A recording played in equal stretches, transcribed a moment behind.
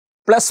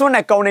+1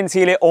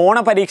 അക്കൗണ്ടൻസിയിലെ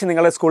ഓണപരീക്ഷ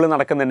നിങ്ങളുടെ സ്കൂളിൽ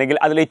നടക്കുന്നുണ്ടെങ്കിൽ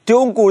അതിൽ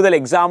ഏറ്റവും കൂടുതൽ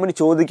എക്സാമിന്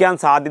ചോദിക്കാൻ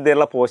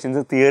സാധ്യതയുള്ള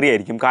പോർഷൻസ് തിയറി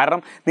ആയിരിക്കും. കാരണം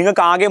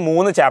നിങ്ങൾക്ക് ആകെ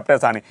 3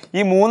 ചാപ്റ്റേഴ്സാണ്.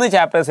 ഈ 3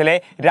 ചാപ്റ്റേഴ്സിലെ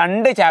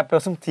 2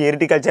 ചാപ്റ്റേഴ്സും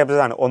തിയറിറ്റിക്കൽ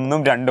ചാപ്റ്റേഴ്സാണ്,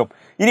 1ഉം 2ഉം.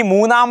 ഇനി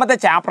മൂന്നാമത്തെ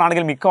ചാപ്റ്റർ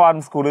ആണെങ്കിൽ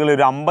മിക്കവാറും സ്കൂളുകളിൽ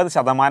ഒരു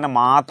 50%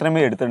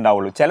 മാത്രമേ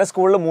എടുത്തിട്ടുണ്ടാവുള്ളൂ. ചില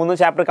സ്കൂളിൽ 3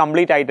 ചാപ്റ്റർ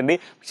കംപ്ലീറ്റ് ആയിട്ടുണ്ട്,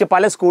 പക്ഷേ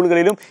പല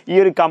സ്കൂളുകളിലും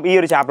ഈ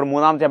ഒരു ചാപ്റ്റർ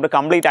മൂന്നാമത്തെ ചാപ്റ്റർ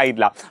കംപ്ലീറ്റ്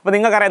ആയിട്ടില്ല. അപ്പോൾ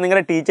നിങ്ങൾക്കറിയാം,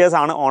 നിങ്ങളുടെ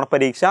ടീച്ചേഴ്സാണ്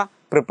ഓണപരീക്ഷ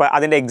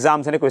അതിൻ്റെ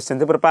എക്സാംസിൻ്റെ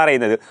ക്വസ്റ്റ്യൻസ് പ്രിപ്പയർ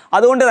ചെയ്യുന്നത്.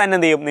 അതുകൊണ്ട് തന്നെ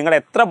എന്ത് ചെയ്യും, നിങ്ങൾ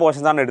എത്ര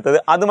പോർഷൻസാണ് എടുത്തത്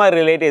അതുമായി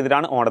റിലേറ്റ്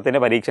ചെയ്തിട്ടാണ് ഓണത്തിൻ്റെ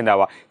പരീക്ഷ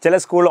ഉണ്ടാവുക. ചില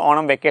സ്കൂൾ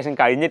ഓണം വെക്കേഷൻ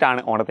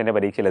കഴിഞ്ഞിട്ടാണ് ഓണത്തിൻ്റെ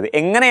പരീക്ഷ ഉള്ളത്.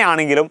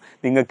 എങ്ങനെയാണെങ്കിലും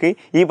നിങ്ങൾക്ക്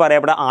ഈ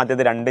പറയപ്പെട്ട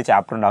ആദ്യത്തെ 2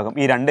 ചാപ്റ്റർ ഉണ്ടാകും.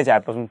 ഈ 2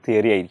 ചാപ്റ്റേഴ്സും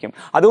തിയറി ആയിരിക്കും.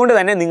 അതുകൊണ്ട്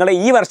തന്നെ നിങ്ങളെ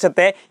ഈ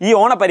വർഷത്തെ ഈ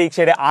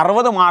ഓണപരീക്ഷയുടെ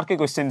 60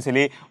 മാർക്ക്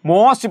ക്വസ്റ്റ്യൻസിൽ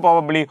മോസ്റ്റ്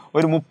പ്രോബബ്ലി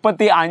ഒരു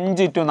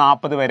 35 to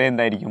 40 വരെ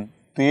എന്തായിരിക്കും,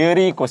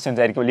 തിയറി ക്വസ്റ്റ്യൻസ്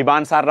ആയിരിക്കും.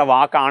 ലിബാൻ സാറിൻ്റെ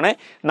വാക്കാണ്.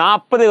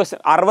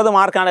 60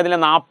 മാർക്കാണ്, ഇതിലെ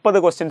 40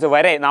 ക്വസ്റ്റ്യൻസ്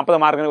വരെ, 40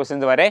 മാർക്കിൻ്റെ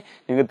ക്വസ്റ്റ്യൻസ് വരെ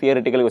നിങ്ങൾക്ക്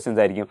തിയറിറ്റിക്കൽ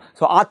ക്വസ്റ്റ്യൻസ് ആയിരിക്കും.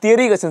 സോ ആ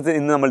തിയറി ക്വസ്റ്റ്യൻസ്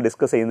ഇന്ന് നമ്മൾ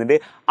ഡിസ്കസ് ചെയ്യുന്നുണ്ട്.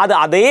 അത്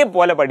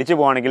അതേപോലെ പഠിച്ചു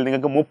പോകുകയാണെങ്കിൽ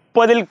നിങ്ങൾക്ക്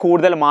 30ൽ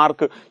കൂടുതൽ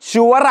മാർക്ക്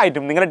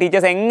ഷുവറായിട്ടും, നിങ്ങളുടെ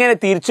ടീച്ചേഴ്സ് എങ്ങനെ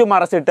തിരിച്ചു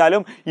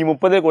മറച്ചിട്ടാലും ഈ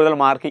 30ൽ കൂടുതൽ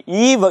മാർക്ക്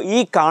ഈ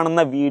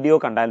കാണുന്ന വീഡിയോ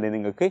കണ്ടാൽ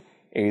നിങ്ങൾക്ക്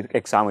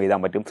എക്സാം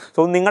എഴുതാൻ പറ്റും.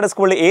 സോ നിങ്ങളുടെ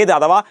സ്കൂളിൽ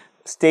അഥവാ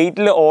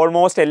സ്റ്റേറ്റിൽ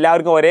ഓൾമോസ്റ്റ്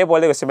എല്ലാവർക്കും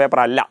ഒരേപോലെ ക്വസ്റ്റ്യൻ പേപ്പർ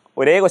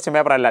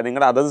അല്ല,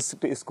 നിങ്ങളുടെ അതത്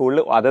സ്കൂളിൽ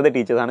അതത്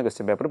ടീച്ചേഴ്സാണ്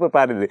ക്വസ്റ്റ്യൻ പേപ്പർ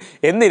പ്രിപ്പയർ ചെയ്തത്.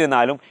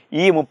 എന്നിരുന്നാലും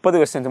ഈ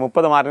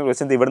 30 മാർക്കിൻ്റെ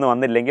ക്വസ്റ്റ്യൻസ് ഇവിടുന്ന്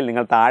വന്നില്ലെങ്കിൽ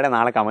നിങ്ങൾ താഴെ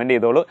നാളെ കമൻറ്റ്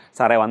ചെയ്തോളൂ,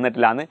 സാറേ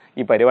വന്നിട്ടില്ല എന്ന്.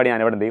 ഈ പരിപാടി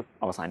ഞാനിവിടെ എന്ത് ചെയ്യും,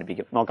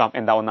 അവസാനിപ്പിക്കും. നോക്കാം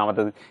എന്താ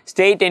ഒന്നാമത്തത്.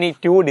 State any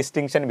 2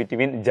 distinction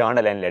between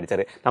journal and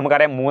ledger.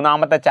 നമുക്കറിയാം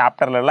മൂന്നാമത്തെ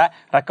ചാപ്റ്ററിലുള്ള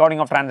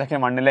റെക്കോർഡിംഗ് ഓഫ് ട്രാൻസാക്ഷൻ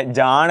 1-ലെ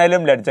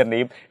ജേണലും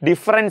ലെഡ്ജറിൻ്റെയും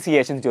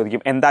ഡിഫറൻസിയേഷൻസ്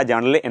ചോദിക്കും. എന്താ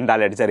ജേണൽ, എന്താ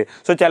ലെഡ്ജർ.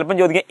 സോ ചിലപ്പം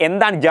ചോദിക്കും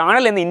എന്താണ്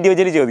ജേണൽ എന്ന്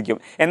ഇൻഡിവിജ്വലി ചോദിക്കും,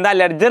 എന്താ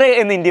ലെഡ്ജർ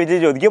എന്ന് ഇൻഡിവിജ്വലി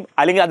ചോദിക്കും,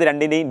 അല്ലെങ്കിൽ അത്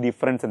രണ്ടിൻ്റെയും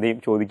ഡിഫറൻസ് എന്തെയും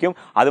ചോദിക്കും.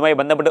 അതുമായി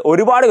ബന്ധപ്പെട്ട്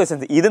ഒരുപാട്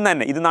ക്വസ്റ്റ്യൻസ്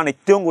ഇതെന്നാണ്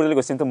ഏറ്റവും കൂടുതൽ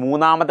ക്വസ്റ്റ്യൻസ്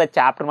മൂന്നാമത്തെ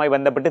ചാപ്റ്ററുമായി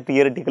ബന്ധപ്പെട്ട്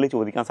തിയറിറ്റിക്കലി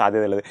ചോദിക്കാൻ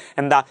സാധ്യതയുള്ളത്.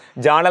 എന്താ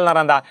ജേണൽ എന്ന്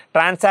പറഞ്ഞാൽ എന്താ,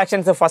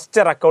 ട്രാൻസാക്ഷൻസ്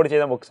ഫസ്റ്റ് റെക്കോർഡ്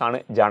ചെയ്ത ബുക്സാണ്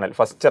ജേണൽ.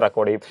 ഫസ്റ്റ്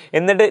റെക്കോർഡ് ചെയ്യും,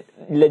 എന്നിട്ട്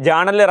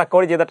ജേണലിൽ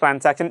റെക്കോർഡ് ചെയ്ത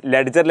ട്രാൻസാക്ഷൻ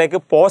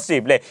ലെഡ്ജറിലേക്ക് പോസ്റ്റ്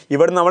ചെയ്യും. അല്ലേ,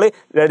 ഇവിടെ നമ്മൾ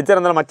ലെഡ്ജർ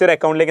എന്നാൽ മറ്റൊരു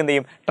അക്കൗണ്ടിലേക്ക് എന്ത്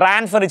ചെയ്യും,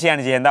 ട്രാൻസ്ഫർ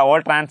ചെയ്യാണ് ചെയ്യുക. എന്താ,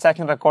 all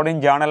transaction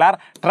recording journal R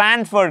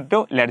transferred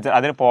to ledger.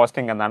 അതിന്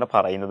പോസ്റ്റിംഗ് എന്നാണ്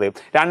പറയുന്നത്.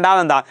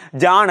 രണ്ടാമതെന്താ,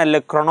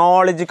 ജേണലിൽ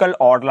ക്രൊണോളജിക്കൽ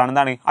ഓർഡറിലാണ്.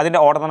 എന്താണ്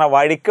അതിൻ്റെ ഓർഡർ?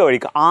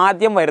 വഴിക്ക്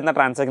ആദ്യം വരുന്ന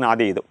ട്രാൻസാക്ഷൻ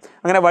ആദ്യം എഴുതും,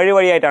 അങ്ങനെ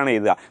വഴിയായിട്ടാണ്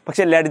എഴുതുക.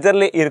 പക്ഷേ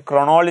ലെഡ്ജറിൽ ഈ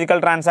ക്രൊണോളജിക്കൽ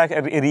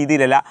ട്രാൻസാക്ഷൻ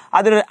രീതിയിലല്ല,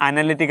 അതൊരു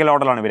അനലിറ്റിക്കൽ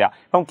ഓർഡറിലാണ് വരിക.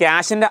 ഇപ്പം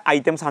ക്യാഷിൻ്റെ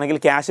ഐറ്റംസ്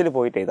ആണെങ്കിൽ ക്യാഷിൽ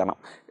പോയിട്ട് എഴുതണം,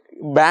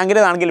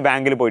 ബാങ്കിലാണെങ്കിൽ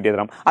ബാങ്കിൽ പോയിട്ട്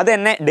എഴുതണം. അത്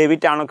തന്നെ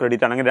ഡെബിറ്റ് ആണോ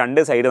ക്രെഡിറ്റ് ആണെങ്കിൽ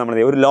 2 സൈഡ് നമ്മൾ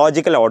ഒരു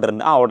ലോജിക്കൽ ഓർഡർ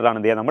ഉണ്ട്, ആ ഓർഡറാണ്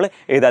എന്ത് ചെയ്യുക നമ്മൾ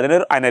എഴുതുക.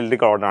 അതിനൊരു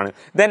അനലിറ്റിക്കൽ ഓർഡറാണ്.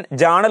 ദെൻ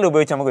ജേണൽ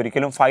ഉപയോഗിച്ച് നമുക്ക്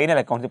ഒരിക്കലും ഫൈനൽ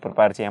അക്കൗണ്ട്സ്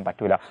പ്രിപ്പയർ ചെയ്യാൻ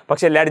പറ്റില്ല.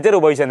 പക്ഷേ ലെഡ്ജർ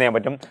ഉപയോഗിച്ച് എന്ത് ചെയ്യാൻ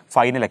പറ്റും,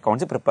 ഫൈനൽ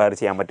അക്കൗണ്ട്സ് പ്രിപ്പയർ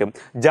ചെയ്യാൻ പറ്റും.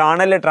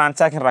 ജേണലിൽ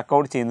ട്രാൻസാക്ഷൻ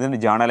റെക്കോർഡ് ചെയ്യുന്നതിന്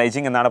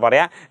ജേണലൈസിങ് എന്നാണ്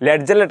പറയുക,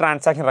 ലെഡ്ജറിൽ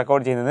ട്രാൻസാക്ഷൻ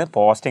റെക്കോർഡ് ചെയ്യുന്നതിന്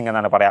പോസ്റ്റിംഗ്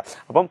എന്നാണ് പറയുക.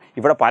 അപ്പം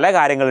ഇവിടെ പല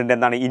കാര്യങ്ങളുണ്ട്.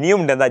 എന്താണ്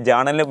ഇനിയും ഉണ്ട്, എന്താ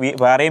ജേണലിൽ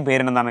വേറെയും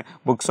പേരുണ്ടെന്നാണ്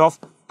books of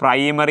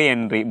primary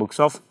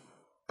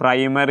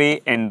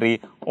entry,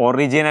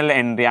 original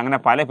entry, അങ്ങനെ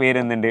പല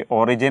പേരെന്തുണ്ട്,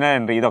 ഒറിജിനൽ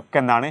എൻട്രി. ഇതൊക്കെ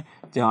എന്താണ്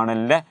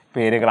ജേണലിൻ്റെ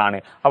പേരുകളാണ്.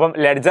 അപ്പം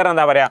ലെഡ്ജർ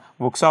എന്താ പറയുക,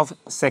 ബുക്സ് ഓഫ്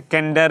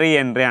സെക്കൻഡറി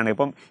എൻട്രി ആണ്.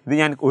 ഇപ്പം ഇത്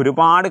ഞാൻ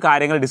ഒരുപാട്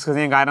കാര്യങ്ങൾ ഡിസ്കസ്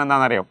ചെയ്യാൻ കാരണം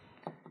എന്താണെന്നറിയോ,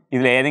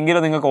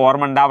 ഇതിലേതെങ്കിലും നിങ്ങൾക്ക്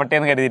ഓർമ്മ ഉണ്ടാവട്ടെ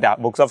എന്ന് കരുതിയിട്ടാണ്.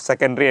 Books of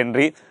secondary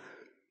entry,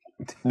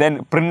 then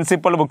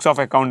principal books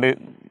of account,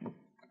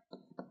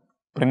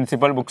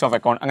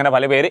 അങ്ങനെ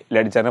പല പേര്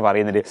ലെഡ്ജറിന്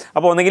പറയുന്നുണ്ട്.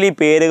 അപ്പോൾ ഒന്നെങ്കിൽ ഈ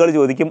പേരുകൾ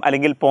ചോദിക്കും,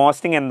 അല്ലെങ്കിൽ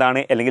പോസ്റ്റിംഗ്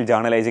എന്താണ്, അല്ലെങ്കിൽ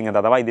ജേണലൈസിങ്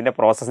എന്താ, അഥവാ ഇതിൻ്റെ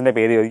പ്രോസസ്സിൻ്റെ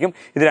പേര് ചോദിക്കും.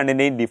 ഇത്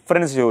രണ്ടിൻ്റെയും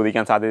ഡിഫറൻസ്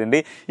ചോദിക്കാൻ സാധ്യതയുണ്ട്.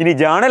 ഇനി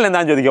ജേണൽ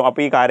എന്താണെന്ന് ചോദിക്കും,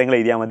 അപ്പോൾ ഈ കാര്യങ്ങൾ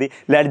എഴുതിയാൽ മതി.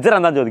 ലെഡ്ജർ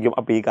എന്താണെന്ന് ചോദിക്കും,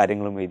 അപ്പോൾ ഈ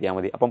കാര്യങ്ങളും എഴുതിയാൽ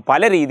മതി. അപ്പം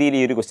പല രീതിയിൽ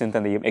ഈ ഒരു ക്വസ്റ്റ്യൻസ്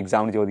എന്ത് ചെയ്യും,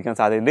 എക്സാമിന് ചോദിക്കാൻ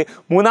സാധ്യതയുണ്ട്.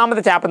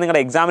 മൂന്നാമത്തെ ചാപ്റ്റർ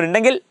നിങ്ങളുടെ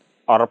എക്സാമിനുണ്ടെങ്കിൽ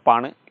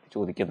ഉറപ്പാണ്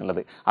ചോദിക്കുന്നുള്ളത്.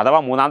 അഥവാ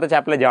മൂന്നാമത്തെ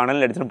ചാപ്റ്ററിലെ ജേണൽ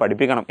ലെഡ്ജറും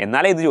പഠിപ്പിക്കണം,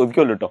 എന്നാലേ ഇത്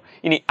ചോദിക്കുള്ളൂ കേട്ടോ.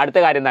 ഇനി അടുത്ത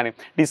കാര്യം എന്താണ്,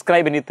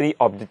 describe any 3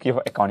 objective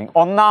of accounting.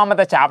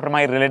 ഒന്നാമത്തെ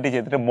ചാപ്റ്ററുമായി റിലേറ്റ്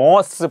ചെയ്തിട്ട്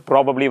മോസ്റ്റ്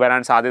പ്രോബബ്ലി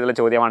വരാൻ സാധ്യതയുള്ള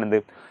ചോദ്യമാണെന്ത്,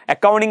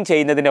 അക്കൗണ്ടിങ്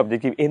ചെയ്യുന്നതിൻ്റെ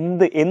ഒബ്ജക്റ്റീവ്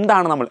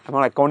എന്താണ്.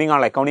 നമ്മൾ അക്കൗണ്ടിങ്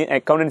ആണല്ലോ,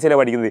 അക്കൗണ്ടൻസിയിലെ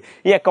പഠിക്കുന്നത്.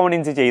 ഈ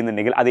അക്കൗണ്ടൻസി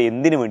ചെയ്യുന്നുണ്ടെങ്കിൽ അത്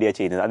എന്തിനു വേണ്ടിയാണ്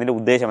ചെയ്യുന്നത്, അതിൻ്റെ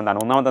ഉദ്ദേശം എന്താണ്?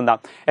 ഒന്നാമത്തെ എന്താ,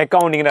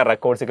 അക്കൗണ്ടിങ്ങിൻ്റെ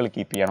റെക്കോർഡ്സുകൾ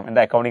കീപ്പ് ചെയ്യണം.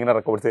 എന്താ അക്കൗണ്ടിങ്ങിൻ്റെ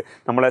റെക്കോർഡ്സ്,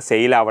 നമ്മളെ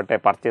സെയിലാവട്ടെ,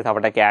 പർച്ചേസ്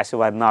ആവട്ടെ, ക്യാഷ്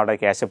വരുന്നതാവട്ടെ,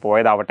 ക്യാഷ്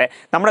പോയതാവട്ടെ,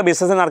 നമ്മുടെ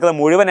ബിസിനസ്സിൽ നടക്കുന്ന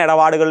മുഴുവൻ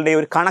ഇടപാടുകളുടെ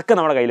ഒരു കണക്ക്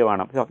നമ്മുടെ കയ്യിൽ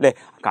വേണം. അല്ലേ,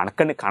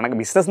 കണക്ക്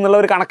ബിസിനസ് എന്നുള്ള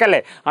ഒരു കണക്കല്ലേ,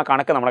 ആ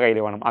കണക്ക് നമ്മുടെ കയ്യിൽ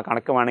വേണം. ആ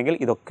കണക്ക് വേണമെങ്കിൽ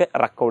ഇതൊക്കെ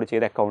റെക്കോർഡ്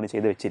ചെയ്ത് അക്കൗണ്ട്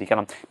ചെയ്ത്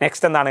വെച്ചിരിക്കണം.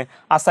 നെക്സ്റ്റ് എന്താണ്,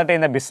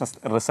 ascertain the business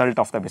result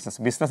of the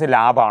business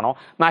ലാഭമാണോ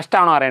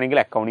നഷ്ടമാണോ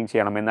അറിയണമെങ്കിൽ അക്കൗണ്ടിങ്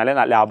ചെയ്യണം, എന്നാലേ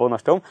ലാഭവും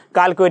നഷ്ടവും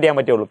കാൽക്കുലേറ്റ് ചെയ്യാൻ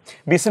പറ്റുള്ളൂ.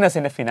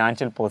 ബിസിനസ്സിൻ്റെ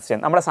ഫിനാൻഷ്യൽ പൊസിഷൻ,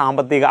 നമ്മുടെ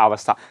സാമ്പത്തിക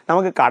അവസ്ഥ,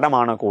 നമുക്ക്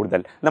കടമാണോ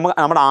കൂടുതൽ,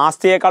 നമ്മുടെ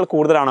ആസ്തിയേക്കാൾ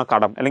കൂടുതലാണോ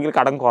കടം, അല്ലെങ്കിൽ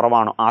കടം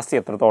കുറവാണോ, ആസ്തി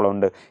എത്രത്തോളം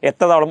ഉണ്ട്,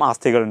 എത്രത്തോളം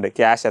ആസ്തികളുണ്ട്,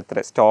 ക്യാഷ് എത്ര,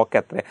 സ്റ്റോക്ക്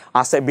എത്ര,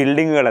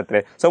 ബിൽഡിങ്ങുകൾ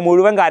എത്ര. സോ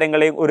മുഴുവൻ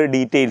കാര്യങ്ങളെയും ഒരു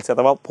ഡീറ്റെയിൽസ്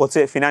അഥവാ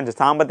ഫിനാൻഷ്യൽ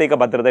സാമ്പത്തിക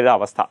ഭദ്രതയുടെ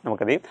അവസ്ഥ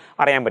നമുക്കത്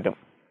അറിയാൻ പറ്റും.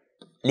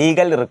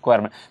 Legal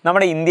requirement.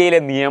 നമ്മുടെ ഇന്ത്യയിലെ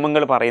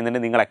നിയമങ്ങൾ പറയുന്നുണ്ട്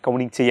നിങ്ങൾ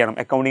അക്കൗണ്ടിങ് ചെയ്യണം,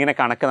 അക്കൗണ്ടിങ്ങിനെ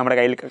കണക്ക് നമ്മുടെ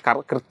കയ്യിൽ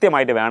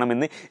കൃത്യമായിട്ട്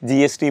വേണമെന്ന്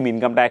GST,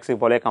 ഇൻകം ടാക്സ്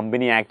പോലെ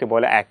കമ്പനി ആക്ട്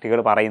പോലെ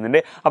ആക്ടുകൾ പറയുന്നുണ്ട്.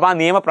 അപ്പോൾ ആ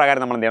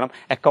നിയമപ്രകാരം നമ്മൾ എന്ത് ചെയ്യണം,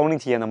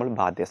 അക്കൗണ്ടിങ് ചെയ്യാൻ നമ്മൾ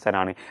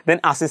ബാധ്യസ്ഥരാണ്. ദെൻ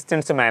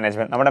അസിസ്റ്റൻസ്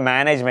മാനേജ്മെൻറ്റ്, നമ്മുടെ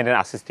മാനേജ്മെൻറ്റിനെ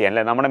അസിസ്റ്റ് ചെയ്യാൻ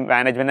അല്ലേ, നമ്മുടെ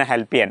മാനേജ്മെൻറ്റിനെ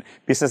ഹെൽപ്പ് ചെയ്യാൻ,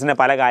 ബിസിനസ്സിൻ്റെ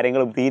പല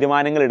കാര്യങ്ങളും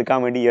തീരുമാനങ്ങൾ എടുക്കാൻ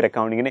വേണ്ടി ഈ ഒരു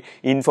അക്കൗണ്ടിങ്ങിന്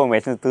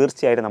ഇൻഫോർമേഷൻ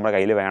തീർച്ചയായിട്ടും നമ്മുടെ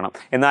കയ്യിൽ വേണം,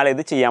 എന്നാലേ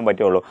ഇത് ചെയ്യാൻ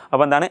പറ്റുള്ളൂ.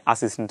 അപ്പോൾ എന്താണ്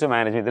അസിസ്റ്റൻസ്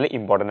മാനേജ്മെൻറ്റിൽ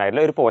ഇമ്പോർട്ടൻ്റ്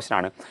ആയിട്ടുള്ള ഒരു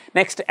പോർഷനാണ്.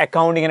 നെക്സ്റ്റ്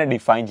അക്കൗണ്ടിങ്ങിനെ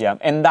ഡിഫൈൻ ചെയ്യാം.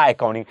 എന്താ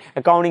accounting?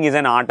 Accounting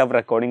is art of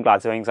recording,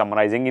 classifying,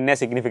 summarizing in a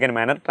significant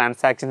manner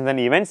transactions and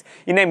events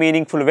in a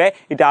meaningful way.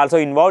 It also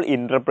involved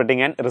interpreting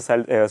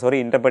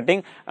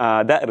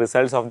the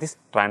results of these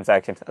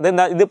transactions.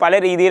 ഇത് പല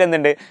രീതിയിൽ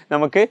എന്തുണ്ട്,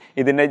 നമുക്ക്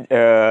ഇതിൻ്റെ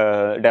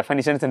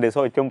ഡെഫിനിഷൻസ് ഉണ്ട്. So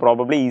ഏറ്റവും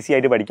പ്രോബബ്ലി ഈസി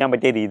ആയിട്ട് പഠിക്കാൻ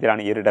പറ്റിയ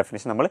രീതിയിലാണ് ഈ ഒരു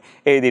ഡെഫിനിഷൻ നമ്മൾ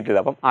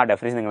എഴുതിയിട്ടുള്ളത്. അപ്പം ആ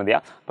ഡെഫിനിഷൻ നിങ്ങൾ എന്ത്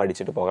ചെയ്യുക,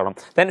 പഠിച്ചിട്ട് പോകണം.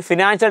 Then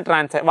financial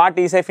what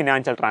is A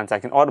financial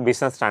transaction or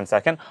business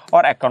transaction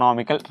or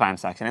economical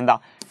transaction? എന്താ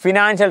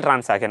ഫിനാൻഷ്യൽ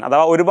ട്രാൻസാക്ഷൻ?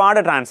 അഥവാ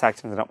ഒരുപാട്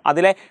ട്രാൻസാക്ഷൻസ് ഉണ്ടാവും,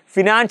 അതിലെ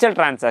ഫിനാൻഷ്യൽ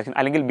ട്രാൻസാക്ഷൻ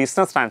അല്ലെങ്കിൽ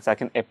ബിസിനസ്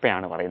ട്രാൻസാക്ഷൻ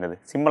എപ്പോഴാണ് പറയുന്നത്?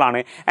 സിമ്പിളാണ്.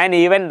 And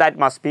even that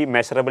must be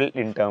measurable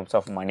in terms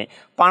of money.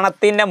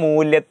 പണത്തിൻ്റെ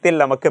മൂല്യത്തിൽ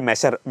നമുക്ക്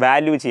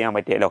വാല്യൂ ചെയ്യാൻ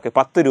പറ്റിയല്ലോ. ഓക്കെ,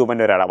 10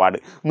 രൂപൻ്റെ ഒരു ഇടപാട്,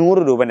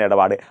 100 രൂപൻ്റെ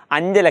ഇടപാട്,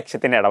 5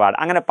 ലക്ഷത്തിൻ്റെ ഇടപാട്,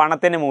 അങ്ങനെ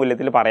പണത്തിൻ്റെ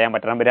മൂല്യത്തിൽ പറയാൻ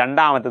പറ്റണം.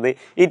 രണ്ടാമത്തത്,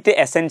 it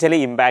essentially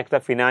impact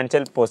the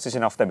financial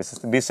position of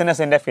the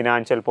ബിസിനസ്സിൻ്റെ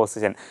ഫിനാൻഷ്യൽ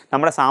പൊസിഷൻ,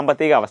 നമ്മുടെ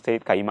സാമ്പത്തിക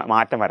അവസ്ഥയിൽ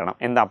മാറ്റം വരണം.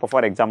 എന്താ? അപ്പോൾ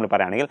ഫോർ എക്സാമ്പിൾ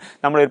പറയുകയാണെങ്കിൽ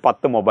നമ്മളൊരു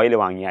 10 മൊബൈൽ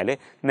വാങ്ങിയാൽ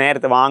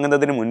നേരത്തെ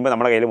വാങ്ങുന്നതിന് മുൻപ്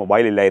നമ്മുടെ കയ്യിൽ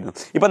മൊബൈൽ ഇല്ലായിരുന്നു.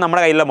 ഇപ്പം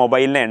നമ്മുടെ കയ്യിലുള്ള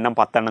മൊബൈലിൻ്റെ എണ്ണം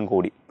 10 എണ്ണം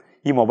കൂടി.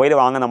 ഈ മൊബൈൽ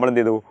വാങ്ങാൻ നമ്മൾ എന്ത്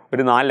ചെയ്തു,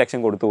 ഒരു 4 ലക്ഷം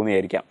കൊടുത്തു എന്ന്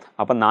വിചാരിക്കാം.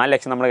 അപ്പം 4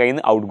 ലക്ഷം നമ്മുടെ കയ്യിൽ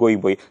നിന്ന് ഔട്ട്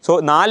ഗോയിങ് പോയി. സോ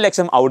 4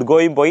 ലക്ഷം ഔട്ട്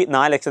ഗോയിങ് പോയി,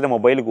 4 ലക്ഷത്തെ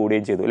മൊബൈൽ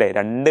കൂടുകയും ചെയ്തു അല്ലേ.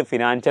 2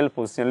 ഫിനാൻഷ്യൽ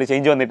പൊസിഷനിൽ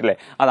ചേഞ്ച് വന്നിട്ടില്ലേ?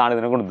 അതാണ്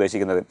ഇതിനെക്കൊണ്ട്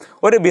ഉദ്ദേശിക്കുന്നത്.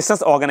 ഒരു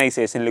ബിസിനസ്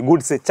ഓർഗനൈസേഷനിൽ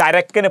ഗുഡ്സ്,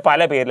 ചരക്കിന്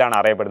പല പേരിലാണ്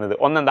അറിയപ്പെടുന്നത്.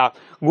 ഒന്നെന്താ,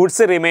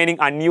 goods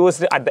remaining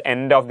unused at the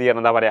end of the year,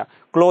 എന്താ പറയുക,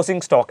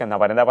 ക്ലോസിംഗ് സ്റ്റോക്ക് എന്താ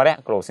പറയുക,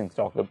 closing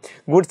stock.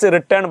 Goods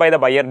written by the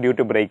buyer due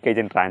to breakage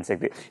and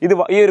transact.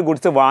 ഈ ഒരു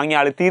ഗുഡ്സ് വാങ്ങിയ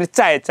ആൾ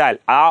തിരിച്ചയച്ചാൽ,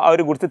 ആ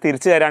ഒരു ഗുഡ്സ്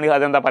തിരിച്ചു തരാണെങ്കിൽ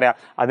അതെന്താ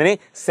പറയുക, അതിന്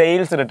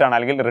സെയിൽസ് റിട്ടേൺ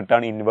അല്ലെങ്കിൽ റിട്ടേൺ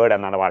ഇൻവേർഡ്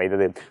എന്നാണ്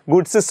പറയുന്നത്.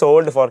 Goods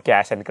sold for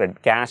cash and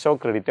credit, ക്യാഷോ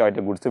ക്രെഡിറ്റോ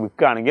ആയിട്ട് ഗുഡ്സ്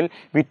വിൽക്കുകയാണെങ്കിൽ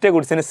വിറ്റ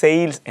ഗുഡ്സിന്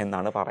സെയിൽസ്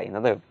എന്നാണ്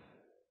പറയുന്നത്.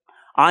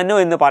 അനു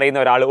എന്ന് പറയുന്ന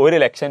ഒരാൾ 1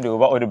 ലക്ഷം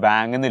രൂപ ഒരു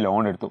ബാങ്കിൽ നിന്ന്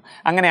ലോൺ എടുത്തു.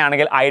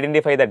 അങ്ങനെയാണെങ്കിൽ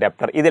ഐഡൻറ്റിഫൈ ദ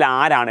ഡെപ്റ്റർ. ഇതിൽ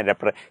ആരാണ്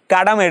ഡെപ്റ്റർ?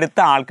 കടം എടുത്ത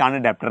ആൾക്കാണ്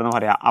ഡെപ്റ്റർ എന്ന്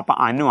പറയുക. അപ്പോൾ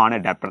അനു ആണ്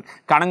ഡെപ്റ്റർ.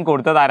 കടം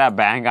കൊടുത്തത് ആരാ?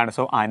 ബാങ്കാണ്.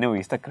 So Anu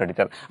is the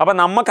creditor. അപ്പോൾ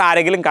നമുക്ക്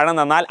ആരെങ്കിലും കടം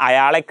തന്നാൽ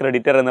അയാളെ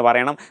ക്രെഡിറ്റർ എന്ന്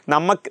പറയണം.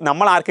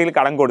 നമ്മൾ ആർക്കെങ്കിലും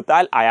കടം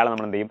കൊടുത്താൽ അയാളെ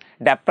നമ്മൾ എന്ത് ചെയ്യും?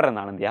 ഡെപ്റ്റർ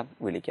എന്നാണ് എന്ത് ചെയ്യാൻ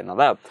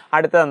വിളിക്കുന്നത്.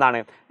 അടുത്തത്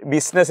എന്താണ്?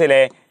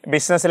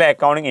 ബിസിനസ്സിലെ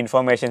അക്കൗണ്ടിങ്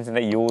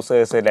ഇൻഫർമേഷൻസിൻ്റെ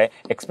യൂസേഴ്സിലെ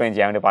എക്സ്പ്ലെയിൻ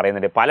ചെയ്യാൻ വേണ്ടി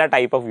പറയുന്നുണ്ട്. പല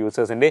ടൈപ്പ് ഓഫ്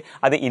യൂസേഴ്സ് ഉണ്ട്.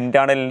 അത്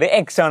ഇൻറ്റേർണൽ ഉണ്ട്,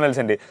 എക്സ്റ്റേണൽസ്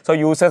ഉണ്ട്. സോ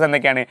യൂസേഴ്സ്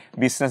എന്തൊക്കെയാണ്?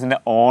 ബിസിനസ്സിൻ്റെ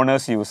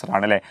ഓണേഴ്സ്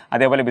യൂസറാണ് അല്ലേ.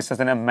 അതേപോലെ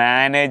ബിസിനസ്സിൻ്റെ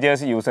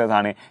മാനേജേഴ്സ്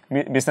യൂസേഴ്സാണ്.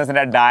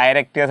 ബിസിനസ്സിൻ്റെ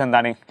ഡയറക്ടേഴ്സ്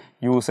എന്താണ്?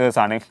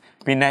 യൂസേഴ്സാണ്.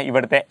 പിന്നെ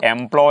ഇവിടുത്തെ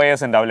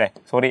എംപ്ലോയേഴ്സ് ഉണ്ടാവും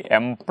അല്ലേ,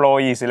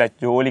 എംപ്ലോയീസ് അല്ലെ,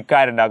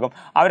 ജോലിക്കാരുണ്ടാകും.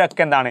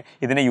 അവരൊക്കെ എന്താണ്?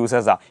 ഇതിൻ്റെ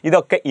യൂസേഴ്സാണ്.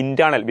 ഇതൊക്കെ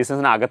ഇൻറ്റേർണൽ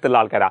ബിസിനസ്സിന് അകത്തുള്ള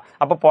ആൾക്കാരാണ്.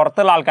 അപ്പോൾ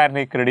പുറത്തുള്ള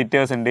ആൾക്കാരുണ്ട്,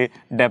 ക്രെഡിറ്റേഴ്സ് ഉണ്ട്,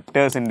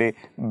 ഡെപ്റ്റേഴ്സ് ഉണ്ട്,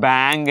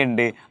 ബാങ്ക്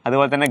ഉണ്ട്,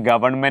 അതുപോലെ തന്നെ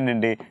ഗവൺമെൻറ്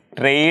ഉണ്ട്,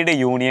 ട്രേഡ്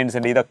യൂണിയൻസ്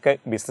ഉണ്ട്. ഇതൊക്കെ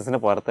ബിസിനസ്സിന്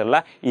പുറത്തുള്ള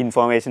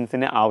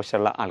ഇൻഫോർമേഷൻസിന്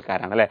ആവശ്യമുള്ള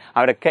ആൾക്കാരാണ് അല്ലേ.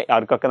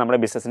 അവർക്കൊക്കെ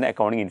നമ്മുടെ ബിസിനസ്സിൻ്റെ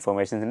അക്കൗണ്ടിങ്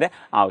ഇൻഫോർമേഷൻസിൻ്റെ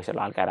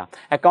ആവശ്യമുള്ള ആൾക്കാരാണ്.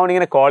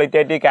 അക്കൗണ്ടിങ്ങിൻ്റെ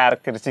ക്വാളിറ്റേറ്റീവ്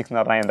ക്യാരക്ടറിസ്റ്റിക്സ്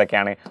എന്ന് പറഞ്ഞാൽ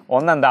എന്തൊക്കെയാണ്?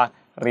 ഒന്നെന്താ?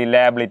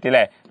 റിലയബിലിറ്റി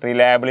അല്ലേ,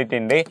 റിലയബിലിറ്റി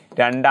ഉണ്ട്.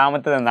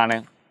 രണ്ടാമത്തത് എന്താണ്?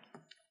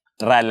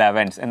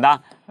 റെലവൻസ്. എന്താ?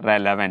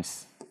 റെലവൻസ്.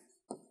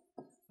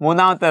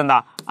 മൂന്നാമത്തത് എന്താ?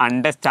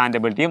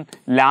 അണ്ടർസ്റ്റാൻഡബിലിറ്റിയും.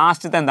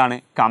 ലാസ്റ്റത്തെ എന്താണ്?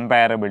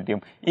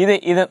 കമ്പയറബിലിറ്റിയും.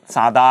 ഇത്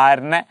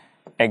സാധാരണ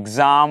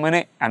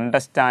എക്സാമിന്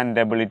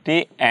അണ്ടർസ്റ്റാൻഡബിലിറ്റി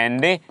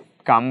ആൻഡ്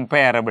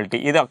കമ്പയറബിലിറ്റി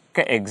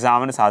ഇതൊക്കെ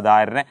എക്സാമിന്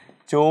സാധാരണ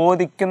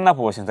ചോദിക്കുന്ന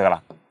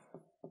പോർഷൻസുകളാണ്.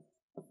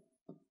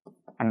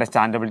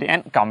 അണ്ടർസ്റ്റാൻഡബിലിറ്റി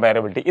ആൻഡ്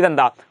കമ്പയറബിലിറ്റി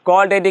ഇതെന്താ?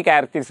 ക്വാളിറ്റേറ്റീവ്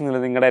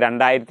ക്യാരക്ടറിസ്റ്റിക്സ് നിങ്ങളുടെ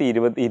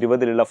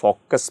 2020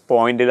 ഫോക്കസ്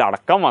പോയിന്റിൽ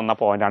അടക്കം വന്ന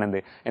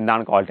പോയിന്റാണ്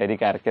എന്താണ് ക്വാളിറ്റേറ്റീവ്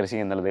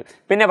ക്യാരക്ടറിസ്റ്റിക്സ് എന്നുള്ളത്.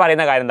 പിന്നെ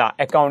പറയുന്ന കാര്യം എന്താ?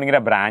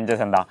 അക്കൗണ്ടിങ്ങിൻ്റെ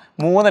ബ്രാഞ്ചസ് എന്താ?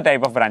 3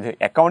 ടൈപ്പ് ഓഫ് ബ്രാഞ്ചസ്.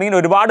 അക്കൗണ്ടിങ്ങിന്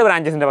ഒരുപാട്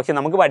ബ്രാഞ്ചസ് ഉണ്ട്. പക്ഷേ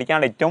നമുക്ക്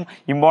പഠിക്കാനുള്ള ഏറ്റവും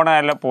ഇമ്പോർട്ടൻ്റ്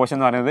ആയിട്ടുള്ള പോർഷൻ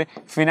എന്ന് പറയുന്നത്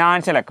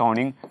financial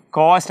accounting,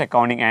 cost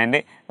accounting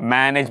and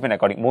management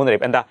accounting. 3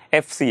 type. എന്താ?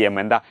 FCM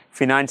എന്താ?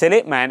 Financial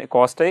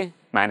cost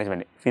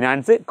management,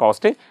 finance,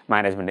 cost,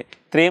 management.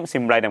 ഇത്രയും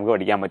സിമ്പിളായിട്ട് നമുക്ക്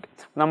പഠിക്കാൻ പറ്റും.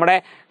 നമ്മുടെ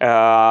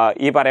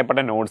ഈ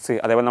പറയപ്പെട്ട നോട്ട്സ്,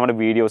 അതേപോലെ നമ്മുടെ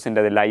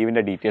വീഡിയോസിൻ്റെ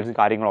ലൈവിൻ്റെ ഡീറ്റെയിൽസ്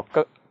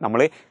കാര്യങ്ങളൊക്കെ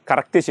നമ്മൾ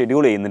കറക്റ്റ്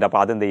ഷെഡ്യൂൾ ചെയ്യുന്നുണ്ട്.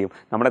 അപ്പോൾ അതെന്ത് ചെയ്യും?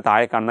 നമ്മുടെ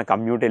താഴെ കാണുന്ന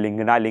കമ്മ്യൂണിറ്റി ലിങ്ക്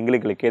ഉണ്ട്. ആ ലിങ്കിൽ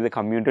ക്ലിക്ക് ചെയ്ത്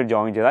കമ്മ്യൂണിറ്റിയിൽ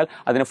ജോയിൻ ചെയ്താൽ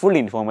അതിന് ഫുൾ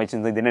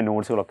ഇൻഫോർമേഷൻസ്, ഇതിൻ്റെ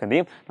നോട്ട്സുകളൊക്കെ എന്ത്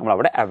ചെയ്യും?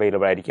 നമ്മളവിടെ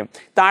അവൈലബിൾ ആയിരിക്കും.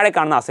 താഴെ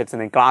കാണുന്ന അസറ്റ്സ്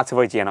എന്തെങ്കിലും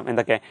ക്ലാസിഫൈ ചെയ്യണം.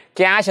 എന്തൊക്കെ?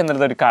 ക്യാഷ്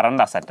എന്നുള്ളത് ഒരു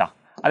കറണ്ട് അസറ്റാണ്.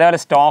 അതേപോലെ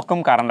സ്റ്റോക്കും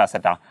കറണ്ട്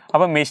അസറ്റാണ്.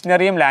 അപ്പോൾ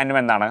മെഷീനറിയും ലാൻഡും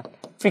എന്താണ്?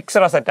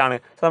 ഫിക്സഡ് അസറ്റാണ്.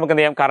 സോ നമുക്ക്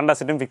എന്ത് ചെയ്യാം? കറണ്ട്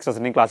അസറ്റും ഫിക്സഡ്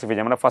അസറ്റും ക്ലാസിഫൈ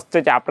ചെയ്യാം. നമ്മുടെ ഫസ്റ്റ്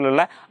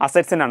ചാപ്റ്ററിലുള്ള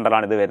അസറ്റ്സിൻ്റെ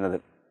അണ്ടറാണ് ഇത് വരുന്നത്.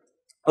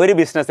 ഒരു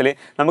ബിസിനസ്സിൽ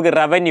നമുക്ക്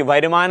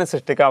വരുമാനം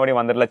സൃഷ്ടിക്കാൻ വേണ്ടി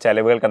വന്നിട്ടുള്ള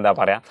ചിലവുകൾക്ക് എന്താ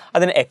പറയുക?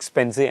 അതിന്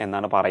എക്സ്പെൻസ്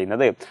എന്നാണ്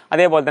പറയുന്നത്.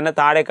 അതേപോലെ തന്നെ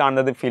താഴെ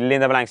കാണുന്നത് ഫില്ല്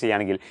ഇൻ ദ ബ്ലാങ്ക്സ്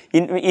ചെയ്യുകയാണെങ്കിൽ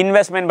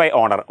ഇൻവെസ്റ്റ്മെൻറ്റ് ബൈ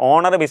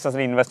ഓണർ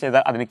ബിസിനസ്സിൽ ഇൻവെസ്റ്റ്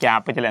ചെയ്താൽ അതിന്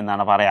ക്യാപിറ്റൽ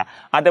എന്നാണ് പറയുക.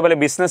 അതേപോലെ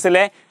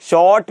ബിസിനസ്സിലെ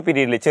ഷോർട്ട്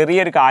പീരീഡിൽ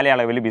ചെറിയൊരു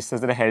കാലയളവിൽ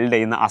ബിസിനസ്സിൽ ഹെൽഡ്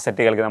ചെയ്യുന്ന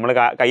അസറ്റുകൾക്ക്, നമ്മൾ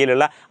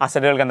കയ്യിലുള്ള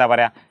അസറ്റുകൾക്ക് എന്താ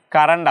പറയുക?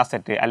 കറണ്ട്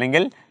അസറ്റ്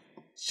അല്ലെങ്കിൽ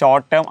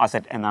ഷോർട്ട് ടേം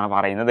അസറ്റ് എന്നാണ്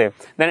പറയുന്നത്.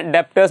 ദെൻ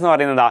ഡെപ്റ്റേഴ്സ് എന്ന്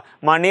പറയുന്നത്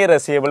മണി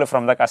റിസീവബിൾ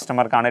ഫ്രം ദ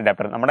കസ്റ്റമർക്കാണ്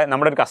ഡെപ്റ്റർ.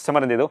 നമ്മുടെ ഒരു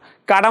കസ്റ്റമർ എന്ത് ചെയ്തു,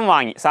 കടം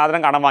വാങ്ങി,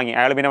 സാധനം കടം വാങ്ങി,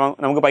 അയാൾ പിന്നെ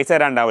നമുക്ക് പൈസ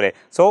തരാനുണ്ടാവില്ലേ.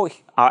 സോ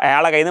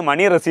അയാളെ കയ്യിൽ നിന്ന്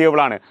മണി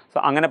റിസീവബിൾ ആണ്. സോ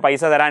അങ്ങനെ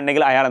പൈസ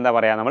തരാനുണ്ടെങ്കിൽ അയാൾ എന്താ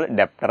പറയുക, നമ്മൾ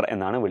ഡെപ്റ്റർ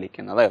എന്നാണ്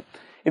വിളിക്കുന്നത്.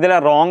 ഇതിലെ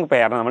റോങ്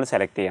പെയർ നമ്മൾ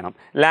സെലക്ട് ചെയ്യണം.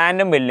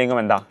 ലാൻഡും ബിൽഡിങ്ങും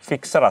എന്താ,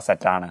 ഫിക്സഡ്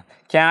അസറ്റാണ്.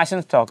 ക്യാഷും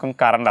സ്റ്റോക്കും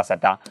കറണ്ട്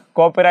അസറ്റാണ്.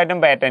 കോപ്പിറൈറ്റും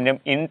പേറ്റൻറ്റും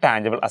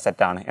ഇൻടാഞ്ചിബിൾ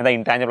അസറ്റാണ്. എന്താ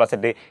ഇൻടാഞ്ചിബിൾ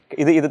അസറ്റ്?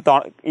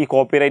 ഈ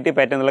കോപ്പിറൈറ്റ്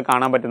പേറ്റന്റിൽ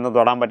കാണാൻ പറ്റുന്ന,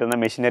 തൊടാൻ പറ്റുന്ന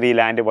മെഷീനറി,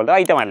 ലാൻഡ് പോലത്തെ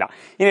ഐറ്റം അല്ല.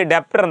 ഇനി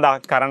ഡെപ്റ്റർ എന്താ,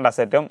 കറണ്ട്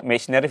അസറ്റും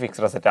മെഷീനറി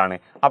ഫിക്സഡ് അസറ്റാണ്.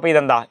 അപ്പോൾ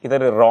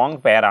ഇതൊരു റോങ്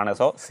പെയർ ആണ്.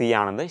 സോ സി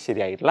ആണെന്ന്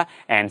ശരിയായിട്ടുള്ള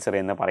ആൻസർ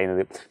എന്ന്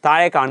പറയുന്നത്.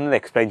 താഴെ കാണുന്നത്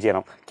എക്സ്പ്ലെയിൻ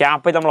ചെയ്യണം.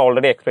 ക്യാപിറ്റൽ നമ്മൾ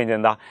ഓൾറെഡി എക്സ്പ്ലെയിൻ ചെയ്ത്,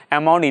 എന്താ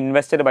amount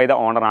invested by the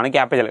owner ആണ്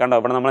ക്യാപിറ്റൽ. കണ്ടോ,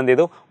 ഇവിടെ നമ്മൾ എന്ത്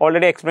ചെയ്തു,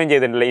 ഓൾറെഡി എക്സ്പ്ലെയിൻ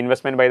ചെയ്തിട്ടില്ല.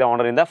 Investment by the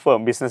owner in the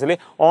firm, ബിസിനസ്സിൽ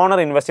ഓണർ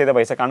ഇൻവെസ്റ്റ് ചെയ്ത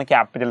പൈസക്കാണ്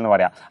ക്യാപിറ്റൽ എന്ന്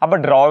പറയാം. അപ്പോൾ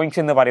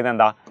ഡ്രോയിങ്സ് എന്ന് പറയുന്നത്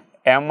എന്താ,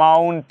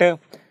 എമൗണ്ട്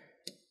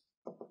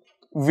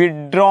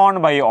വിഡ്രോൺ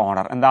ബൈ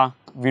ഓണർ. എന്താ,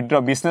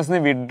 ബിസിനസ്സിന്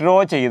വിഡ്രോ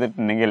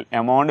ചെയ്തിട്ടുണ്ടെങ്കിൽ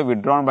amount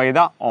withdrawn by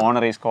the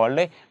owner is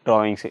called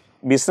drawings.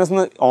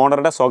 ബിസിനസ്സിന്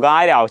ഓണറുടെ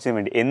സ്വകാര്യ ആവശ്യത്തിന്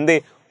വേണ്ടി, എന്ത്,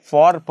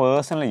 ഫോർ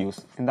പേഴ്സണൽ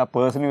യൂസ്. എന്താ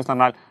പേഴ്സണൽ യൂസ്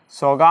എന്ന് പറഞ്ഞാൽ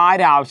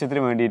സ്വകാര്യ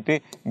ആവശ്യത്തിന് വേണ്ടിയിട്ട്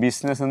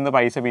ബിസിനസ്സിൽ നിന്ന്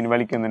പൈസ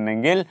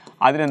പിൻവലിക്കുന്നുണ്ടെങ്കിൽ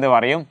അതിനെന്ത്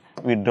പറയും,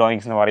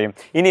 വിഡ്രോയിങ്സ് എന്ന് പറയും.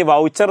 ഇനി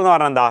വൗച്ചർ എന്ന്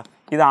പറഞ്ഞാൽ എന്താ,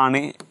 ഇതാണ്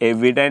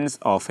എവിഡൻസ്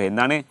ഓഫ്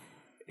എന്താണ്,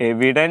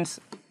 എവിഡൻസ്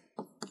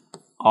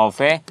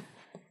ഓഫ് എ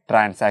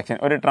ട്രാൻസാക്ഷൻ.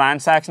 ഒരു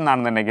ട്രാൻസാക്ഷൻ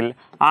ആണെന്നുണ്ടെങ്കിൽ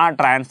ആ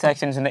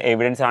ട്രാൻസാക്ഷൻസിൻ്റെ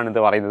എവിഡൻസ് ആണ് ഇത്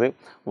പറയുന്നത്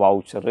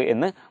വൗച്ചർ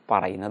എന്ന്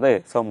പറയുന്നത്.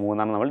 സോ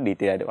മൂന്നാണ് നമ്മൾ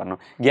ഡീറ്റെയിൽ ആയിട്ട് പറഞ്ഞു.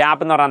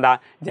 ഗ്യാപ്പ് എന്ന് പറഞ്ഞാൽ എന്താ,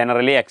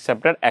 ജനറലി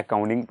അക്സെപ്റ്റഡ്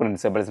അക്കൗണ്ടിങ്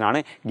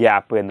പ്രിൻസിപ്പിൾസിനാണ്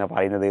ഗ്യാപ്പ് എന്ന്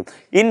പറയുന്നത്.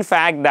 In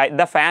fact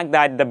the fact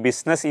that the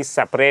business is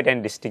separate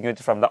and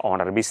distinguished from the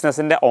owner.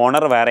 ബിസിനസ്സിൻ്റെ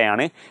ഓണർ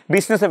വേറെയാണ്,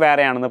 ബിസിനസ്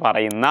വേറെയാണെന്ന്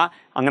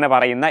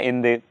പറയുന്ന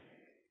എന്ത്,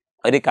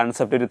 ഒരു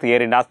കൺസെപ്റ്റ്, ഒരു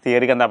തിയറി ഉണ്ട്. ആ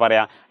തിയറിക്ക് എന്താ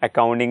പറയുക,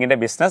 അക്കൗണ്ടിങ്ങിൻ്റെ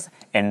ബിസിനസ്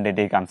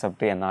എൻറ്റിറ്റി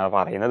കൺസെപ്റ്റ് എന്നാണ്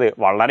പറയുന്നത്.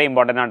 വളരെ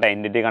ഇമ്പോർട്ടൻ്റ് ആണ്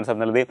എൻറ്റിറ്റി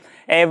കൺസെപ്റ്റ് എന്നുള്ളത്.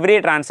 Every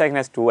transaction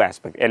has 2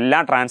 aspect. എല്ലാ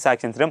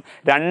ട്രാൻസാക്ഷൻസിനും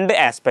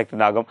 2 ആസ്പെക്ട്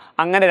ഉണ്ടാകും.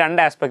 അങ്ങനെ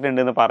 2 ആസ്പെക്ട്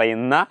ഉണ്ടെന്ന്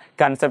പറയുന്ന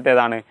കൺസെപ്റ്റ്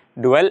ഏതാണ്,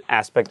 ഡുവൽ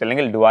ആസ്പെക്ട്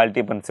അല്ലെങ്കിൽ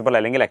ഡുവാലിറ്റി പ്രിൻസിപ്പൾ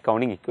അല്ലെങ്കിൽ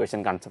അക്കൗണ്ടിങ് ഇക്വേഷൻ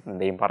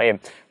കൺസെപ്റ്റിൻ്റെയും പറയും.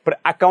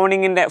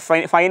 അക്കൗണ്ടിങ്ങിൻ്റെ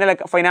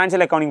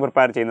ഫൈനാൻഷ്യൽ അക്കൗണ്ടിങ്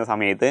പ്രിപ്പയർ ചെയ്യുന്ന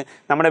സമയത്ത്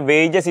നമ്മുടെ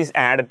wages is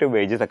add to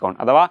wages account.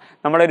 അഥവാ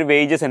നമ്മുടെ ഒരു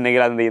വേജസ്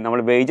ഉണ്ടെങ്കിൽ അതെന്ത് ചെയ്യും,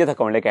 നമ്മൾ വേജസ്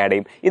അക്കൗണ്ടിലേക്ക് ആഡ്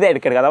ചെയ്യും. ഇത്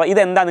എടുക്കുക. അഥവാ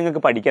ഇതെന്താ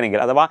നിങ്ങൾക്ക്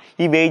പഠിക്കണമെങ്കിൽ, അഥവാ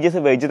ഈ വേജസ്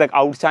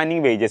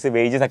ഔട്ട്സ്റ്റാൻഡിങ്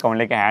വേജസ്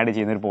അക്കൗണ്ടിലേക്ക് ആഡ്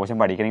ചെയ്യുന്ന ഒരു പോർഷൻ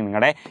പഠിക്കണമെങ്കിൽ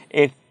നിങ്ങളുടെ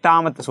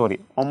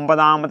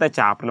 9ാമത്തെ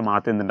ചാപ്റ്ററിൽ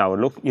മാത്രമേ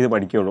എന്തുണ്ടാവുള്ളൂ, ഇത്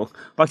പഠിക്കുകയുള്ളൂ.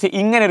 പക്ഷേ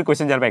ഇങ്ങനെ ഒരു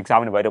ക്വസ്റ്റ്യൻ ചിലപ്പോൾ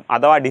എക്സാമിന് വരും.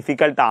 അഥവാ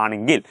ഡിഫിക്കൽട്ട്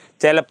ആണെങ്കിൽ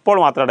ചിലപ്പോൾ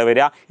മാത്രമേ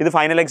വരിക. ഇത്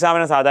ഫൈനൽ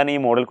എക്സാമിന് സാധാരണ ഈ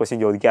മോഡൽ ക്വസ്റ്റ്യൻ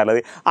ചോദിക്കാറുള്ളത്.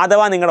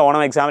 അഥവാ നിങ്ങളുടെ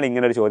ഓണം എക്സാമിൽ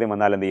ഇങ്ങനെ ഒരു ചോദ്യം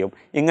വന്നാൽ എന്ത് ചെയ്യും,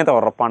 ഇങ്ങനത്തെ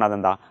ഉറപ്പാണ്.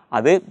 അതെന്താ,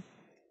 അത്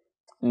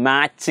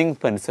മാച്ചിങ്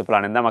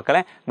പ്രിൻസിപ്പിളാണ്. എന്താ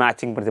മക്കളെ,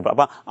 മാച്ചിങ് പ്രിൻസിപ്പിൾ.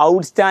 അപ്പോൾ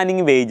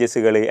ഔട്ട്സ്റ്റാൻഡിങ്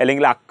വേജസുകൾ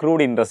അല്ലെങ്കിൽ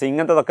അക്രൂഡ് ഇൻട്രസ്റ്റ്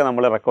ഇങ്ങനത്തതൊക്കെ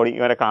നമ്മൾ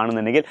റെക്കോർഡിംഗ്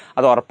കാണുന്നുണ്ടെങ്കിൽ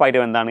അത്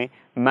ഉറപ്പായിട്ടും എന്താണ്,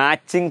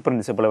 മാച്ചിങ്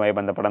പ്രിൻസിപ്പിളുമായി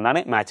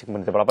ബന്ധപ്പെട്ടതാണ് മാച്ചിങ്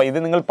പ്രിൻസിപ്പിൾ. അപ്പോൾ ഇത്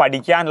നിങ്ങൾ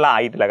പഠിക്കാനുള്ള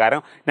ആയിട്ടില്ല,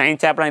 കാരണം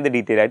 9th ചാപ്റ്ററാണ് ഇത്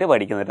ഡീറ്റെയിൽ ആയിട്ട്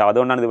പഠിക്കുന്നത് കേട്ടോ.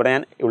 അതുകൊണ്ടാണ് ഇതിവിടെ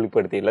ഞാൻ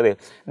ഉൾപ്പെടുത്തിയിട്ടുള്ളത്.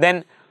 ദെൻ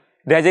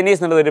രജനീസ്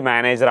എന്നുള്ളത് ഒരു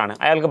മാനേജറാണ്.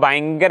 അയാൾക്ക്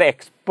ഭയങ്കര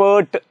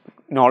എക്സ്പേർട്ട്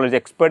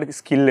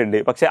സ്കില്ലുണ്ട്.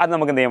 പക്ഷേ അത്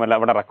നമുക്ക് എന്ത് ചെയ്യാൻ പറ്റില്ല,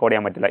 ഇവിടെ റെക്കോർഡ്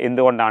ചെയ്യാൻ പറ്റില്ല.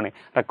 എന്തുകൊണ്ടാണ്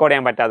റെക്കോർഡ്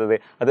ചെയ്യാൻ പറ്റാത്തത്?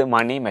 അത്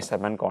മണി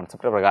മെഷർമെൻറ്റ്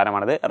കോൺസെപ്റ്റ്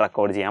പ്രകാരമാണത്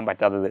റെക്കോർഡ് ചെയ്യാൻ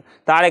പറ്റാത്തത്.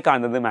 താഴെ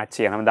കാണുന്നത് മാച്ച്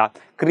ചെയ്യണം. എന്താ,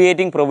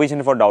 ക്രിയേറ്റിംഗ്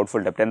പ്രൊവിഷൻ ഫോർ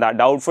ഡൗട്ട്ഫുൾ ഡെപ്റ്റ്. എന്താ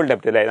ഡൗട്ട്ഫുൾ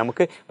ഡെപ്റ്റ് അല്ലേ,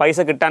 നമുക്ക് പൈസ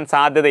കിട്ടാൻ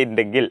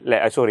സാധ്യതയുണ്ടെങ്കിൽ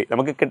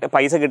നമുക്ക്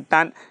പൈസ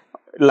കിട്ടാൻ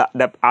ഉള്ള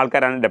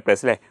ആൾക്കാരാണ്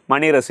ഡെപ്റ്റേഴ്സ് അല്ലേ,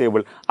 മണി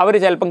റിസീവബിൾ. അവർ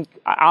ചിലപ്പം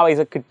ആ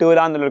പൈസ കിട്ടൂല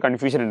എന്നുള്ളൊരു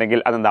കൺഫ്യൂഷൻ ഉണ്ടെങ്കിൽ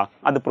അതെന്താ,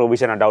 അത്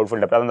പ്രൊവിഷനാണ് ഡൗട്ട്ഫുൾ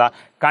ഡെപ്റ്റ്. അതെന്താ,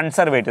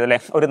 കൺസർവേറ്റീവ് അല്ലേ,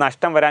 ഒരു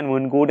നഷ്ടം വരാൻ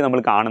മുൻകൂട്ടി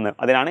നമ്മൾ കാണുന്നത്,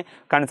 അതിനാണ്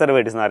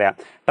കൺസർവേറ്റീവ്സ് എന്ന് പറയാം.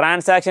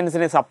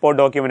 ട്രാൻസാക്ഷൻസിന് സപ്പോർട്ട്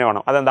ഡോക്യുമെൻ്റ്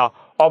വേണം. അതെന്താ,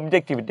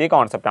 ഒബ്ജക്റ്റിവിറ്റി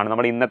കോൺസെപ്റ്റാണ്.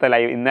 നമ്മൾ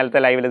ഇന്നലത്തെ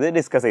ലൈവിൽ ഇത്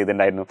ഡിസ്കസ്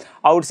ചെയ്തിട്ടുണ്ടായിരുന്നു.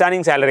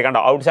 ഔട്ട്സ്റ്റാൻഡിങ് സാലറി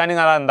കണ്ടോ,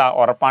 ഔട്ട്സ്റ്റാൻഡിങ് എന്താ,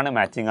 ഉറപ്പാണ്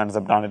മാച്ചിങ്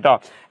കൺസെപ്റ്റാണ് കേട്ടോ.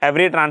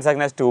 Every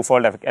transaction has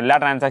 2-fold effect. എല്ലാ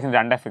ട്രാൻസാക്ഷനും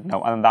 2 എഫക്ട്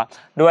ഉണ്ടാവും. അതെന്താ,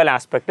 ഡുവൽ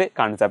ആസ്പെക്ട്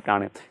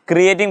കൺസെപ്റ്റാണ്.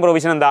 ക്രിയേറ്റിംഗ്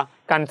പ്രൊവിഷൻ എന്താ,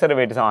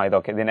 കൺസർവേറ്റീവ്സ്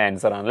ഇതൊക്കെ ഇതിൻ്റെ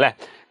ആൻസർ ആണ് അല്ലേ.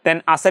 Then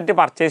asset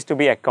purchase to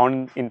B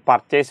account in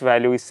purchase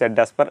value is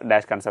Z as per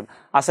dash concept.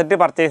 Asset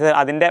purchase,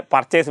 അതിൻ്റെ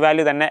പർച്ചേസ്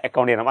വാല്യൂ തന്നെ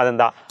അക്കൗണ്ട് ചെയ്യണം.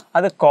 അതെന്താ,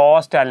 അത്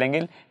കോസ്റ്റ്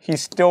അല്ലെങ്കിൽ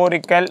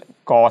ഹിസ്റ്റോറിക്കൽ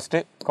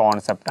കോസ്റ്റ്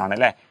കോൺസെപ്റ്റാണ്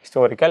അല്ലേ.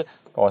 ഹിസ്റ്റോറിക്കൽ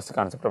കോസ്റ്റ്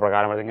കോൺസെപ്റ്റ്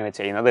പ്രകാരമാണ് ഇങ്ങനെ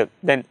ചെയ്യുന്നത്.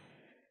 Then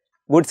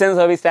goods and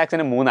service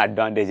ടാക്സിന് 3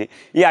 advantage.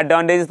 ഈ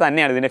അഡ്വാൻറ്റേജസ്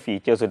തന്നെയാണ് ഇതിൻ്റെ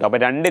ഫീച്ചേഴ്സ് കിട്ടും.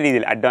 അപ്പോൾ 2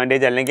 രീതിയിൽ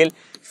അഡ്വാൻറ്റേജ് അല്ലെങ്കിൽ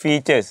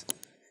ഫീച്ചേഴ്സ്,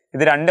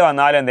 ഇത് 2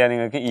 വന്നാലും എന്താ,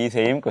 നിങ്ങൾക്ക് ഈ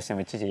സെയിം ക്വസ്റ്റ്യൻ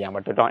വെച്ച് ചെയ്യാൻ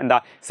പറ്റും കേട്ടോ. എന്താ,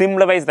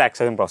 സിംപ്ലിഫൈസ്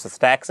ടാക്സേഷൻ പ്രോസസ്.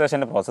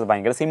 ടാക്സേഷൻ്റെ പ്രോസസ്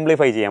ഭയങ്കര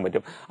സിംപ്ലിഫൈ ചെയ്യാൻ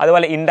പറ്റും.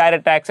 അതുപോലെ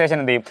ഇൻഡയറക്റ്റ് ടാക്സേഷൻ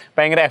എന്ത് ചെയ്യും,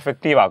 ഭയങ്കര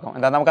എഫക്റ്റീവ് ആക്കും.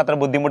 എന്താ, നമുക്ക് അത്ര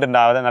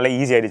ബുദ്ധിമുട്ടുണ്ടാവാതെ നല്ല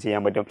ഈസി ആയിട്ട്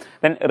ചെയ്യാൻ പറ്റും.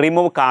 Then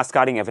remove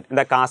cascading effect.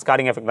 എന്താ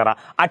കാസ്കാഡിങ് എഫക്ട് എന്ന്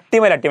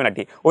പറഞ്ഞാൽ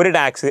അട്ടി ഒരു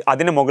ടാക്സ്,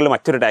 അതിന് മുകളിൽ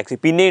മറ്റൊരു ടാക്സ്,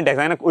 പിന്നെയും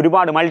ടാക്സ്, അങ്ങനെ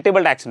ഒരുപാട്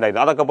മൾട്ടിപ്പിൾ ടാക്സ്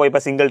ഉണ്ടായിരുന്നു. അതൊക്കെ പോയി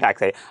ഇപ്പോൾ സിംഗിൾ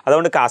ടാക്സ് ആയി.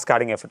 അതുകൊണ്ട്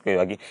കാസ്കാഡിങ് എഫക്ട്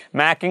ഒഴിവാക്കി.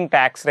 Making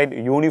tax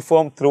rate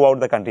uniform through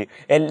out the country.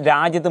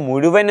 രാജ്യത്ത്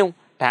മുഴുവനും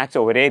ടാക്സ്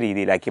ഒരേ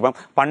രീതിയിലാക്കി. ഇപ്പം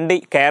പണ്ട്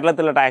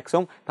കേരളത്തിലെ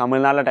ടാക്സും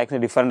തമിഴ്നാട്ടിലെ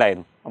ടാക്സും ഡിഫറൻ്റ്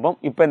ആയിരുന്നു. അപ്പം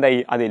ഇപ്പോൾ എന്തായി,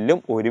 അതെല്ലാം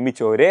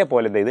ഒരുമിച്ച്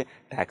ഒരേപോലെ ഇത്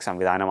ടാക്സ്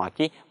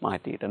സംവിധാനമാക്കി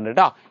മാറ്റിയിട്ടുണ്ട്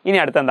കേട്ടോ. ഇനി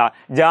അടുത്തെന്താ,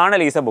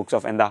 journal is A books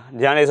of. എന്താ,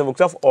 journal is A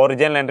books of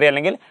original entry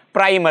അല്ലെങ്കിൽ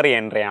പ്രൈമറി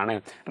എൻട്രി ആണ്.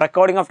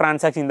 Recording of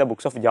transaction in the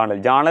books of journal.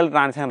 Journal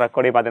transaction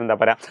record ചെയ്യുമ്പോൾ അതിനെന്താ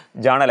പറയുക,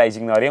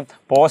 ജേർണലൈസിംഗ് എന്ന് പറയും.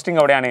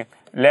 പോസ്റ്റിംഗ് എവിടെയാണ്,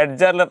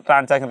 ലെഡ്ജറിൽ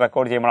ട്രാൻസാക്ഷൻ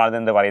റെക്കോർഡ് ചെയ്യുമ്പോഴാണ്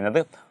എന്ത് പറയുന്നത്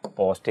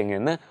പോസ്റ്റിംഗ്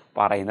എന്ന്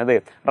പറയുന്നത്.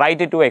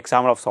 Right to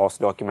example of swords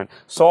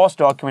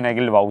document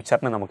ആണെങ്കിൽ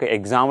വൗച്ചറിന് നമുക്ക്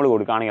എക്സാമ്പിൾ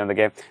കൊടുക്കുകയാണെങ്കിൽ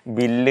എന്തൊക്കെ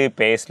ബില്ല്,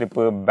 പേ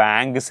സ്ലിപ്പ്,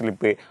 ബാങ്ക്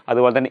സ്ലിപ്പ്,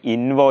 അതുപോലെ തന്നെ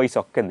ഇൻവോയ്സ്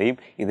ഒക്കെ എന്ത് ചെയ്യും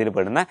ഇതിൽ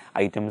പെടുന്ന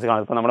ഐറ്റംസ്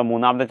കാണും. ഇപ്പോൾ നമ്മുടെ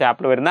മൂന്നാമത്തെ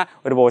ചാപ്റ്റർ വരുന്ന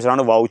ഒരു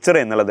പോർഷനാണ് വൗച്ചർ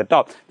എന്നുള്ളത്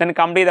കേട്ടോ. Then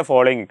complete the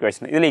following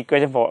equation. ഇതിൽ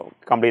ഇക്വേഷൻ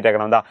കംപ്ലീറ്റ്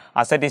ആക്കണം. എന്താ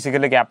asset is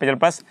equal to capital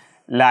plus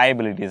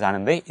liabilities ആണ്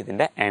എന്ത്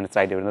ഇതിൻ്റെ ആൻസർ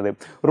ആയിട്ട് വരുന്നത്.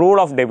 Rule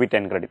of debit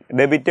and credit,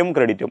 ഡെബിറ്റും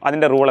ക്രെഡിറ്റും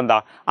അതിൻ്റെ റൂൾ എന്താ?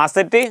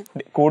 അസറ്റ്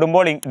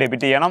കൂടുമ്പോൾ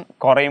ഡെബിറ്റ് ചെയ്യണം,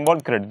 കുറയുമ്പോൾ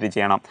ക്രെഡിറ്റ്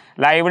ചെയ്യണം.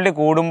 ലയബിലിറ്റി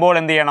കൂടുമ്പോൾ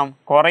എന്ത് ചെയ്യണം?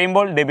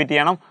 കുറയുമ്പോൾ ഡെബിറ്റ്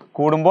ചെയ്യണം,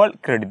 കൂടുമ്പോൾ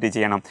ക്രെഡിറ്റ്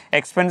ചെയ്യണം.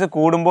 എക്സ്പെൻസ്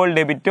കൂടുമ്പോൾ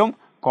ഡെബിറ്റും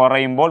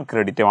കുറയുമ്പോൾ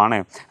ക്രെഡിറ്റുമാണ്.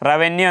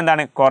 റവന്യൂ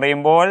എന്താണ്?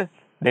 കുറയുമ്പോൾ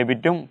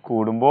ഡെബിറ്റും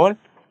കൂടുമ്പോൾ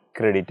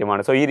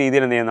ക്രെഡിറ്റുമാണ്. സോ ഈ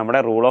രീതിയിൽ എന്ത് ചെയ്യണം? നമ്മുടെ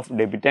rule of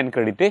debit and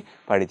credit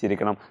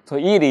പഠിച്ചിരിക്കണം. സോ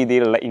ഈ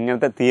രീതിയിലുള്ള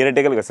ഇങ്ങനത്തെ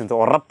തിയററ്റിക്കൽ ക്വസ്റ്റ്യൻസ്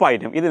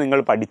ഉറപ്പായിട്ടും ഇത് നിങ്ങൾ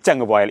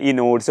പഠിച്ചങ്ങ് പോയാൽ, ഈ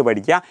നോട്ട്സ്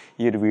പഠിക്കുക,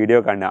 ഈ ഒരു വീഡിയോ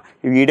കാണുക,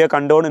 ഈ വീഡിയോ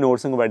കണ്ടുകൊണ്ട്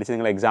നോട്ട്സ് അങ്ങ് പഠിച്ച്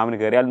നിങ്ങൾ എക്സാമിന്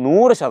കയറിയാൽ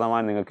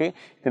 100% നിങ്ങൾക്ക്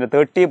ഇതിൻ്റെ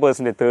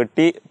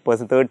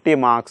 30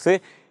 മാർക്സ്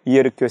ഈ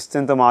ഒരു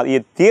ക്വസ്റ്റ്യൻസ് ഈ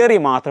തിയറി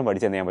മാത്രം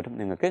പഠിച്ചെന്ന് ചെയ്യാൻ പറ്റും.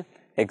 നിങ്ങൾക്ക്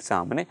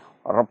എക്സാമിന്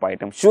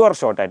ഉറപ്പായിട്ടും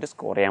ഷോർട്ടായിട്ട്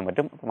സ്കോർ ചെയ്യാൻ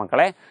പറ്റും. അപ്പോൾ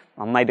മക്കളെ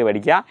നന്നായിട്ട്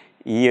പഠിക്കുക.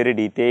 ഈ ഒരു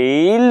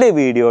ഡീറ്റെയിൽഡ്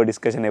വീഡിയോ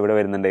ഡിസ്കഷൻ എവിടെ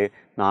വരുന്നുണ്ട്?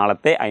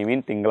 നാളത്തെ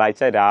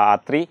തിങ്കളാഴ്ച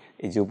രാത്രി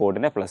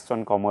എജുപോർട്ടിൻ്റെ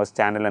 +1 കൊമേഴ്സ്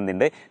ചാനൽ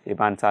എന്തുണ്ട്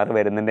ദീപാൻ സാറ്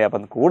വരുന്നുണ്ട്.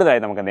 അപ്പം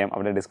കൂടുതലായി നമുക്ക് എന്ത് ചെയ്യാം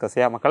അവിടെ ഡിസ്കസ്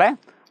ചെയ്യാം. മക്കളെ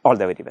ഓൾ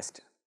ദ വെരി ബെസ്റ്റ്.